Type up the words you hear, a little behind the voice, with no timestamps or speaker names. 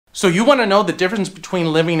So you want to know the difference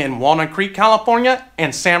between living in Walnut Creek, California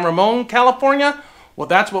and San Ramon, California? Well,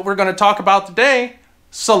 that's what we're going to talk about today.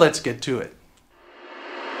 So let's get to it.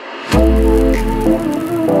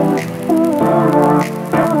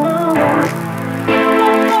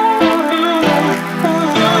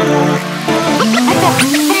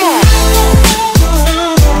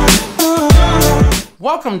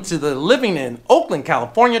 Welcome to the Living in Oakland,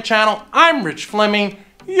 California channel. I'm Rich Fleming,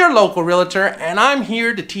 your local realtor, and I'm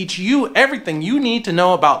here to teach you everything you need to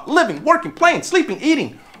know about living, working, playing, sleeping,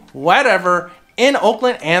 eating, whatever in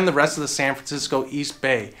Oakland and the rest of the San Francisco East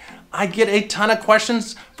Bay. I get a ton of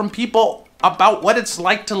questions from people about what it's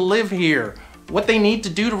like to live here, what they need to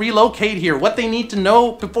do to relocate here, what they need to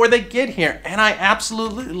know before they get here, and I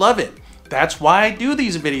absolutely love it. That's why I do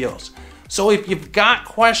these videos. So if you've got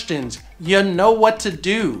questions, you know what to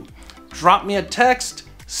do. Drop me a text,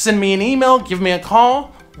 send me an email, give me a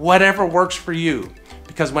call, whatever works for you.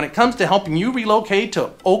 Because when it comes to helping you relocate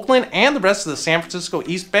to Oakland and the rest of the San Francisco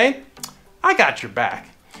East Bay, I got your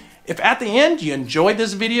back. If at the end you enjoyed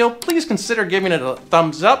this video, please consider giving it a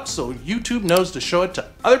thumbs up so YouTube knows to show it to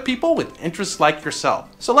other people with interests like yourself.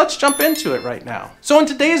 So let's jump into it right now. So in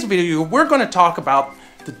today's video, we're going to talk about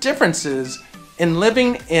the differences in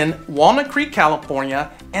living in Walnut Creek, California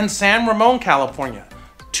and San Ramon, California,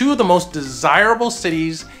 two of the most desirable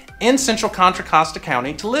cities in Central Contra Costa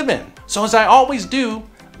County to live in. So as I always do,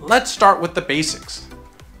 let's start with the basics.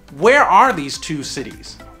 Where are these two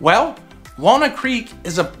cities? Well, Walnut Creek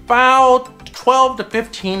is about 12 to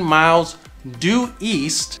 15 miles due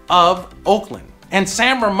east of Oakland, and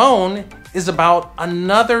San Ramon is about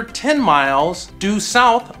another 10 miles due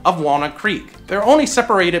south of Walnut Creek. They're only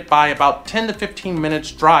separated by about 10 to 15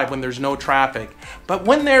 minutes drive when there's no traffic. But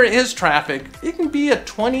when there is traffic, it can be a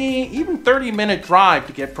 20, even 30-minute drive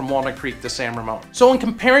to get from Walnut Creek to San Ramon. So in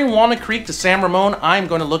comparing Walnut Creek to San Ramon, I'm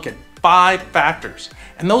going to look at 5 factors.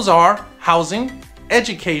 And those are housing,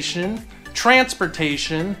 education,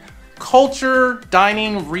 transportation, culture,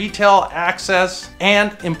 dining, retail access,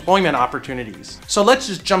 and employment opportunities. So let's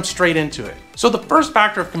just jump straight into it. So the first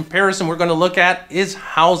factor of comparison we're going to look at is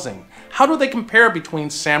housing. How do they compare between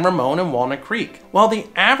San Ramon and Walnut Creek? Well, the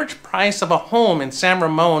average price of a home in San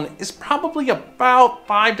Ramon is probably about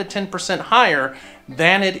 5 to 10% higher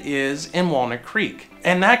than it is in Walnut Creek.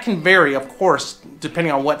 And that can vary, of course,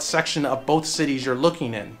 depending on what section of both cities you're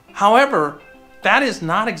looking in. However, that is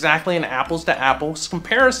not exactly an apples to apples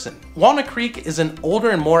comparison. Walnut Creek is an older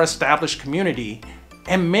and more established community,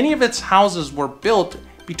 and many of its houses were built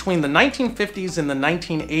between the 1950s and the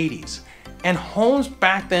 1980s. And homes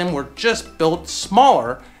back then were just built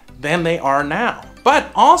smaller than they are now.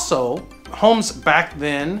 But also, homes back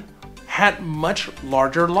then had much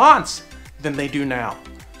larger lots than they do now.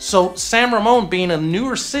 So San Ramon being a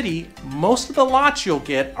newer city, most of the lots you'll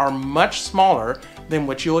get are much smaller than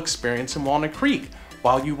what you'll experience in Walnut Creek,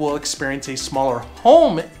 while you will experience a smaller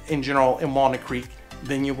home in general in Walnut Creek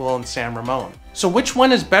than you will in San Ramon. So which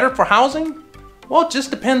one is better for housing? Well, it just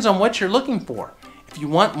depends on what you're looking for. If you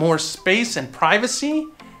want more space and privacy,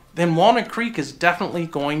 then Walnut Creek is definitely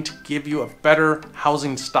going to give you a better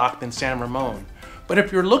housing stock than San Ramon. But if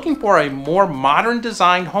you're looking for a more modern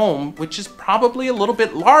designed home, which is probably a little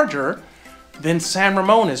bit larger, then San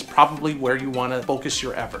Ramon is probably where you want to focus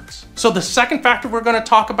your efforts. So the second factor we're going to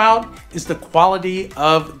talk about is the quality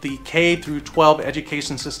of the K through 12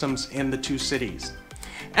 education systems in the two cities.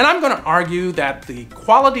 And I'm going to argue that the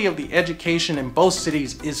quality of the education in both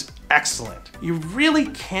cities is excellent. You really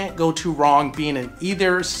can't go too wrong being in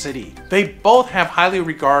either city. They both have highly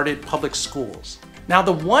regarded public schools. Now,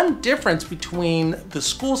 the one difference between the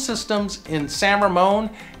school systems in San Ramon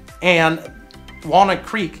and Walnut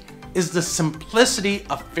Creek is the simplicity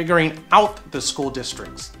of figuring out the school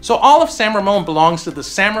districts. So all of San Ramon belongs to the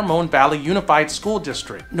San Ramon Valley Unified School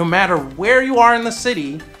District. No matter where you are in the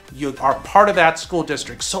city, you are part of that school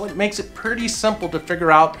district. So it makes it pretty simple to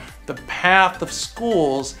figure out the path of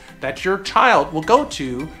schools that your child will go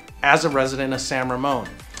to as a resident of San Ramon.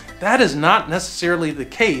 That is not necessarily the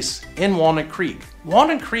case in Walnut Creek.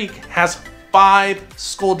 Walnut Creek has 5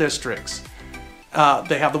 school districts.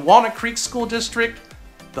 They have the Walnut Creek School District,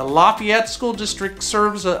 the Lafayette School District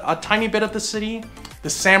serves a tiny bit of the city. The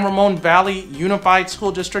San Ramon Valley Unified School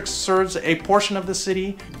District serves a portion of the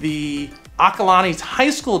city. The Acalanes High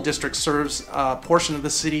School District serves a portion of the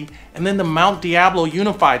city. And then the Mount Diablo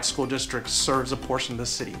Unified School District serves a portion of the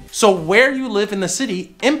city. So where you live in the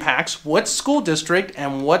city impacts what school district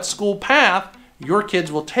and what school path your kids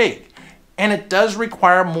will take. And it does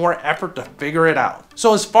require more effort to figure it out.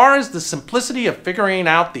 So as far as the simplicity of figuring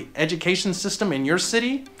out the education system in your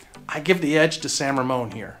city, I give the edge to San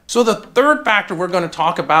Ramon here. So the third factor we're going to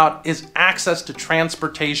talk about is access to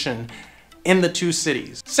transportation in the two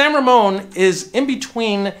cities. San Ramon is in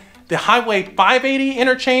between the Highway 580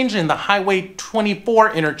 interchange and the Highway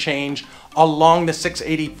 24 interchange along the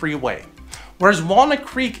 680 freeway, whereas Walnut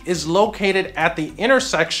Creek is located at the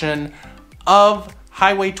intersection of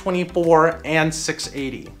Highway 24 and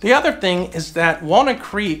 680. The other thing is that Walnut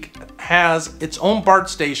Creek has its own BART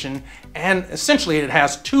station, and essentially it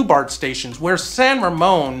has two BART stations, where San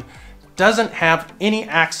Ramon doesn't have any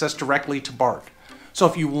access directly to BART. So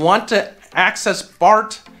if you want to access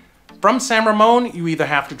BART from San Ramon, you either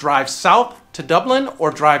have to drive south to Dublin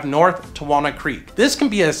or drive north to Walnut Creek. This can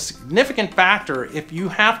be a significant factor if you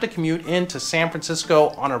have to commute into San Francisco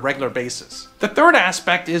on a regular basis. The third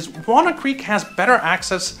aspect is Walnut Creek has better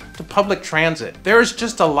access to public transit. There is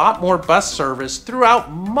just a lot more bus service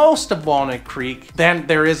throughout most of Walnut Creek than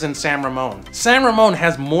there is in San Ramon. San Ramon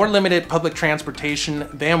has more limited public transportation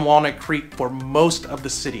than Walnut Creek for most of the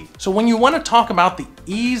city. So when you want to talk about the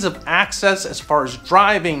ease of access as far as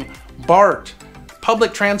driving, BART,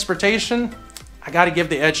 public transportation, I gotta give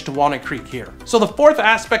the edge to Walnut Creek here. So the fourth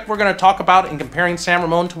aspect we're gonna talk about in comparing San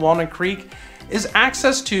Ramon to Walnut Creek is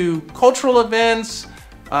access to cultural events,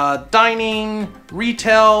 dining,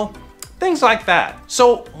 retail, things like that.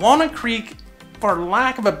 So Walnut Creek, for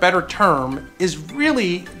lack of a better term, is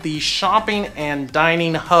really the shopping and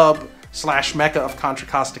dining hub / mecca of Contra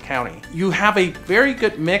Costa County. You have a very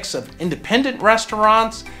good mix of independent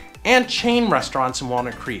restaurants and chain restaurants in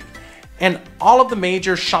Walnut Creek. And all of the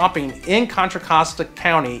major shopping in Contra Costa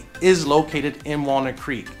County is located in Walnut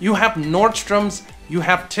Creek. You have Nordstrom's, you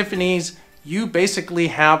have Tiffany's, you basically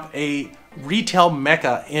have a retail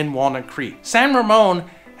mecca in Walnut Creek. San Ramon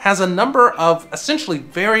has a number of essentially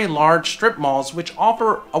very large strip malls which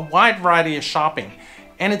offer a wide variety of shopping.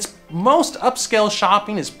 And its most upscale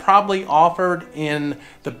shopping is probably offered in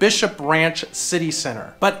the Bishop Ranch City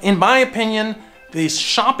Center. But in my opinion, the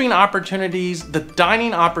shopping opportunities, the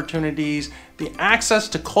dining opportunities, the access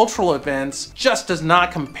to cultural events just does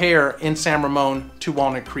not compare in San Ramon to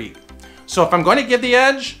Walnut Creek. So if I'm going to give the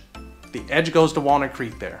edge goes to Walnut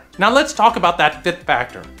Creek there. Now let's talk about that fifth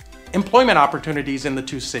factor, employment opportunities in the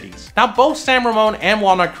two cities. Now both San Ramon and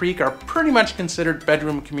Walnut Creek are pretty much considered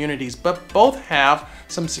bedroom communities, but both have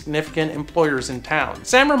some significant employers in town.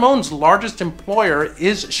 San Ramon's largest employer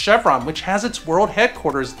is Chevron, which has its world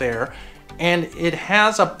headquarters there, and it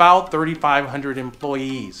has about 3,500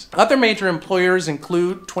 employees. Other major employers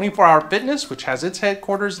include 24 Hour Fitness, which has its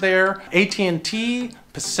headquarters there, AT&T,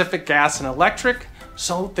 Pacific Gas and Electric.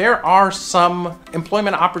 So there are some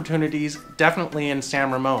employment opportunities definitely in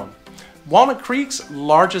San Ramon. Walnut Creek's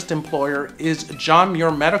largest employer is John Muir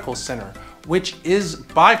Medical Center, which is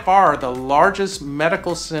by far the largest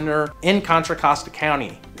medical center in Contra Costa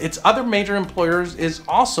County. Its other major employers is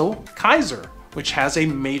also Kaiser, which has a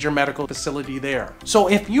major medical facility there. So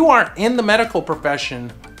if you are in the medical profession,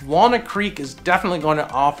 Walnut Creek is definitely going to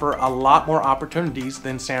offer a lot more opportunities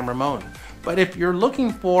than San Ramon. But if you're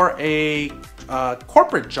looking for a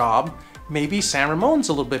corporate job, maybe San Ramon's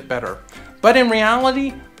a little bit better. But in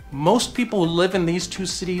reality, most people who live in these two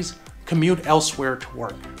cities commute elsewhere to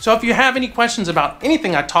work. So if you have any questions about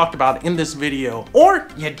anything I talked about in this video, or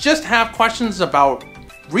you just have questions about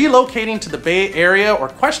relocating to the Bay Area or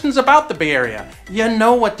questions about the Bay Area, you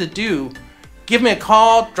know what to do. Give me a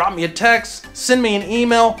call, drop me a text, send me an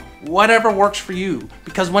email, whatever works for you.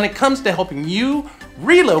 Because when it comes to helping you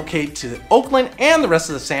relocate to Oakland and the rest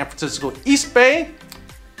of the San Francisco East Bay,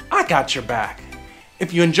 I got your back.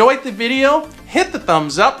 If you enjoyed the video, hit the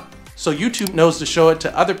thumbs up so YouTube knows to show it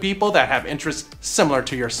to other people that have interests similar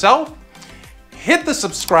to yourself. Hit the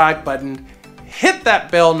subscribe button. Hit that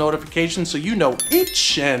bell notification so you know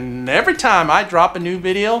each and every time I drop a new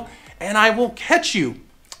video, and I will catch you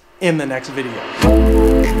in the next video.